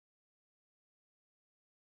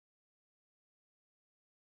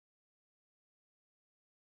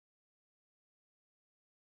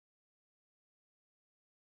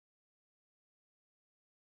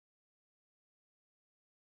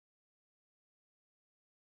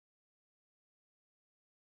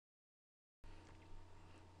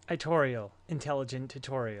Tutorial, Intelligent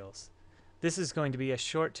Tutorials. This is going to be a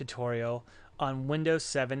short tutorial on Windows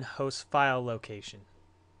 7 host file location.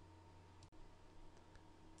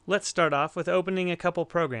 Let's start off with opening a couple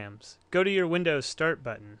programs. Go to your Windows Start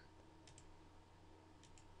button.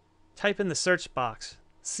 Type in the search box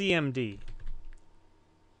CMD.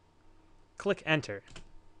 Click Enter.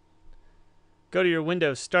 Go to your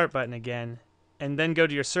Windows Start button again, and then go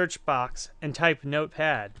to your search box and type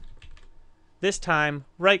Notepad. This time,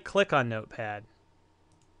 right-click on Notepad.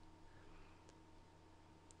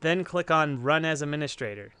 Then click on Run as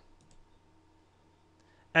Administrator.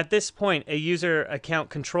 At this point, a user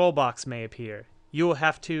account control box may appear. You will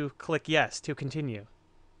have to click Yes to continue.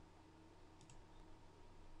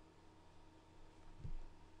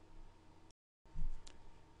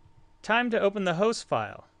 Time to open the host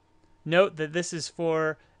file. Note that this is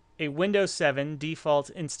for a Windows 7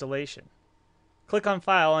 default installation. Click on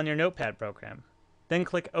File on your Notepad program. Then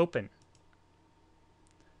click Open.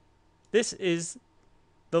 This is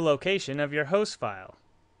the location of your host file.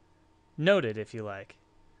 Note it if you like.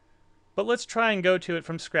 But let's try and go to it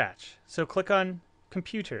from scratch. So click on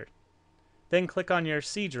Computer. Then click on your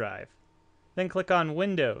C drive. Then click on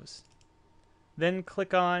Windows. Then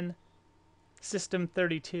click on System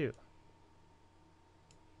 32.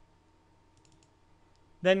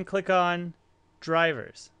 Then click on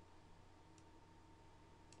Drivers.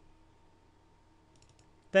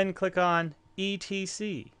 Then click on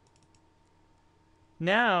ETC.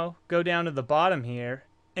 Now go down to the bottom here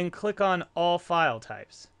and click on All File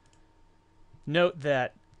Types. Note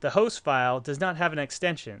that the host file does not have an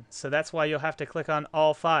extension, so that's why you'll have to click on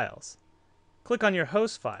All Files. Click on your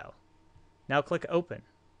host file. Now click Open.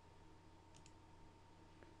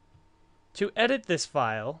 To edit this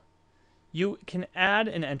file, you can add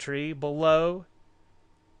an entry below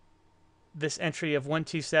this entry of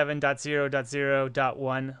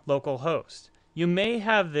 127.0.0.1 localhost. You may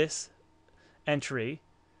have this entry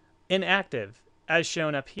inactive, as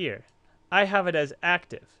shown up here. I have it as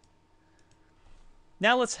active.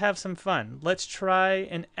 Now let's have some fun. Let's try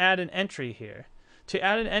and add an entry here. To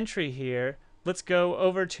add an entry here, let's go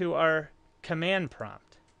over to our command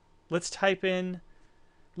prompt. Let's type in,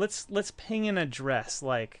 let's ping an address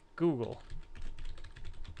like Google.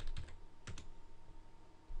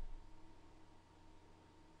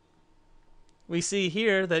 We see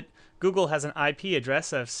here that Google has an IP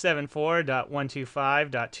address of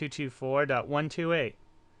 74.125.224.128.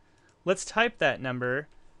 Let's type that number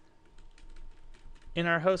in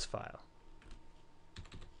our host file.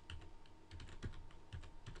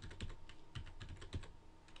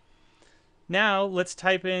 Now let's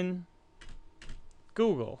type in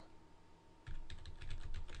Google.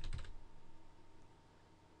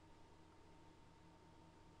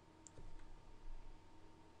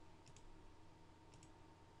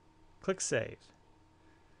 Click Save.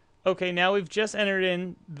 Okay, now we've just entered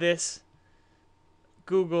in this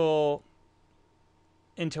Google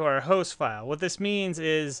into our host file. What this means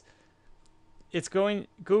is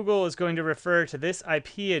Google is going to refer to this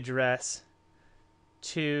IP address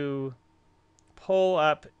to pull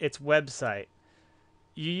up its website.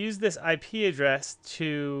 You use this IP address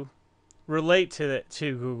to relate to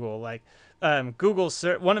Google. Like one of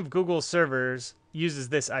Google's servers uses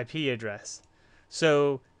this IP address.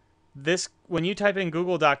 So when you type in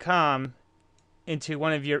google.com into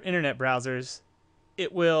one of your internet browsers,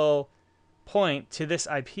 it will point to this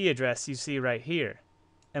IP address you see right here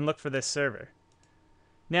and look for this server.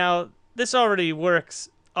 Now, this already works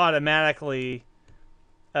automatically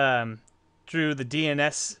through the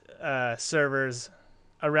DNS servers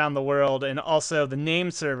around the world and also the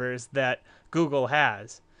name servers that Google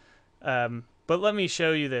has. But let me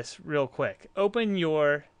show you this real quick. Open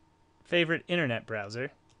your favorite internet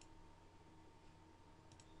browser.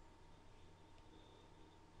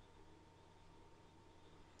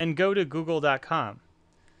 And go to google.com.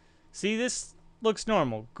 See, this looks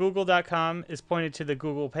normal. Google.com is pointed to the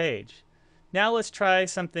Google page. Now let's try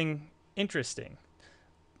something interesting.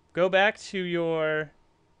 Go back to your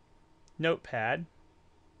Notepad.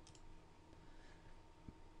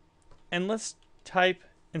 And let's type,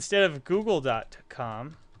 instead of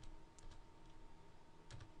google.com,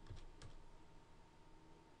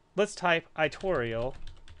 let's type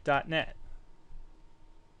itorial.net.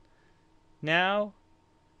 Now,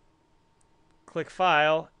 click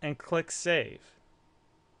File and click Save.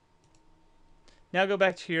 Now go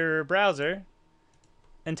back to your browser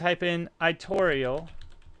and type in itorial.net.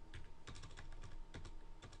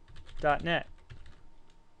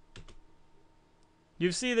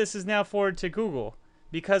 You see this is now forwarded to Google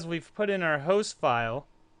because we've put in our host file,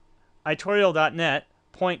 itorial.net,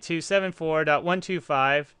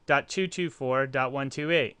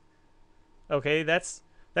 0.274.125.224.128. Okay, that's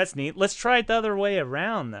neat. Let's try it the other way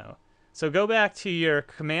around though. So go back to your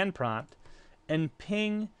command prompt and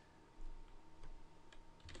ping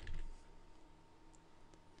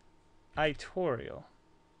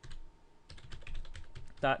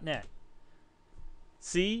itorial.net.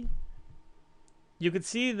 See? You can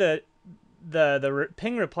see the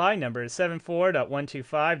ping reply number is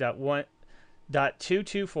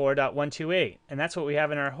 74.125.224.128, and that's what we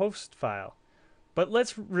have in our host file. But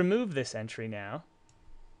let's remove this entry now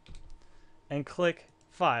and click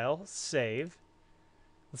File, Save.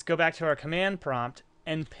 Let's go back to our command prompt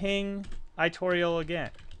and ping itorial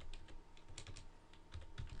again.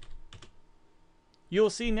 You'll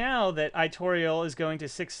see now that itorial is going to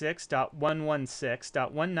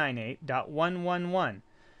 66.116.198.111.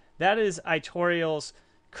 That is itorial's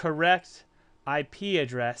correct IP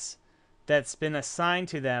address that's been assigned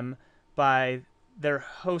to them by their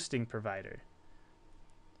hosting provider.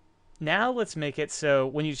 Now let's make it so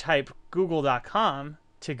when you type google.com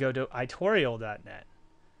to go to itorial.net.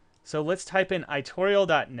 So let's type in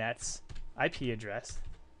itorial.net's IP address.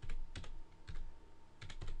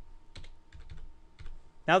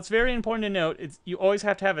 Now it's very important to note you always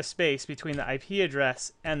have to have a space between the IP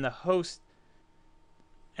address and the host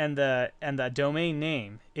and the domain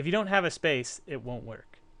name. If you don't have a space, it won't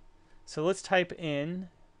work. So let's type in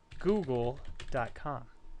google.com.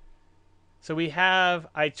 So we have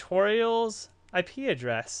itorial's IP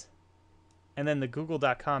address and then the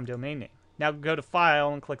google.com domain name. Now go to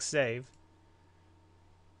File and click Save.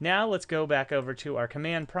 Now let's go back over to our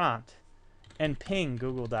command prompt and ping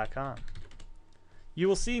google.com. You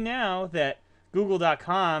will see now that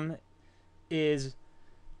google.com is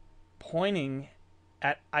pointing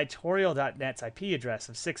at itorial.net's IP address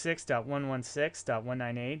of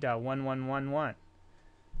 66.116.198.1111.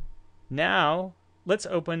 Now let's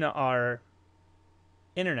open our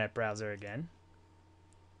internet browser again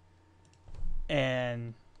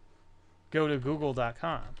and go to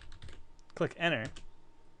google.com. Click Enter.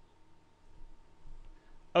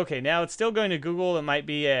 Okay, now it's still going to Google. It might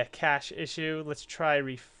be a cache issue. Let's try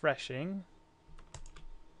refreshing.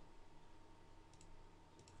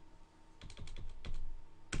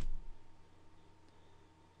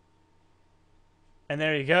 And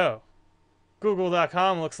there you go.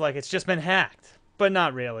 Google.com looks like it's just been hacked, but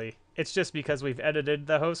not really. It's just because we've edited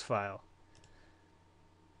the host file.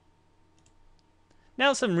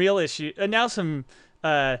 Now some real issue.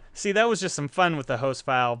 See, that was just some fun with the host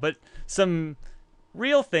file, but some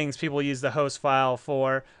real things people use the host file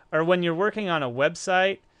for are when you're working on a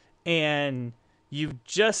website and you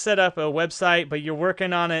just set up a website, but you're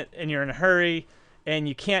working on it and you're in a hurry and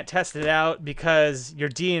you can't test it out because your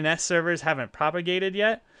DNS servers haven't propagated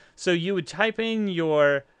yet. So you would type in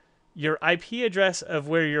your IP address of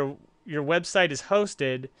where your website is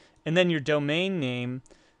hosted and then your domain name,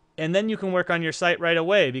 and then you can work on your site right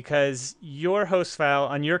away because your host file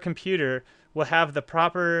on your computer will have the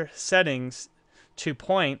proper settings to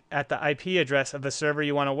point at the IP address of the server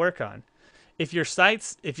you want to work on. If your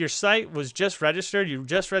site was just registered, you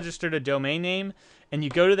just registered a domain name, and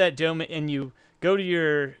you go to that domain and you go to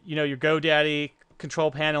your GoDaddy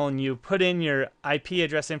control panel and you put in your IP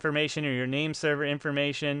address information or your name server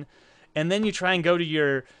information, and then you try and go to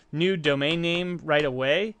your new domain name right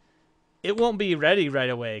away, it won't be ready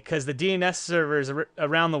right away because the DNS servers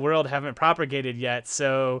around the world haven't propagated yet.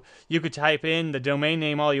 So you could type in the domain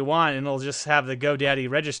name all you want and it'll just have the GoDaddy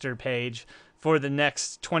register page for the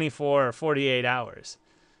next 24 or 48 hours.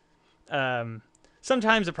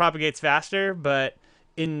 Sometimes it propagates faster, but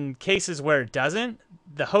in cases where it doesn't,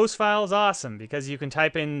 the host file is awesome because you can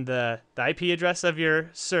type in the IP address of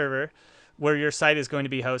your server where your site is going to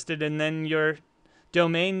be hosted and then your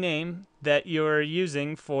domain name that you're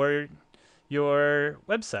using for your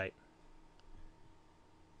website.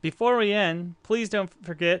 Before we end, please don't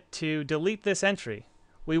forget to delete this entry.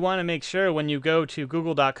 We want to make sure when you go to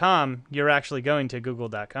google.com, you're actually going to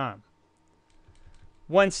google.com.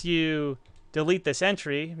 Once you delete this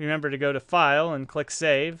entry, remember to go to File and click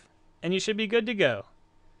Save, and you should be good to go.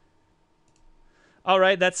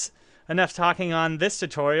 Alright, that's enough talking on this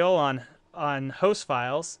tutorial on host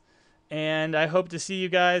files, and I hope to see you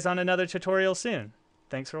guys on another tutorial soon.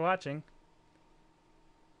 Thanks for watching.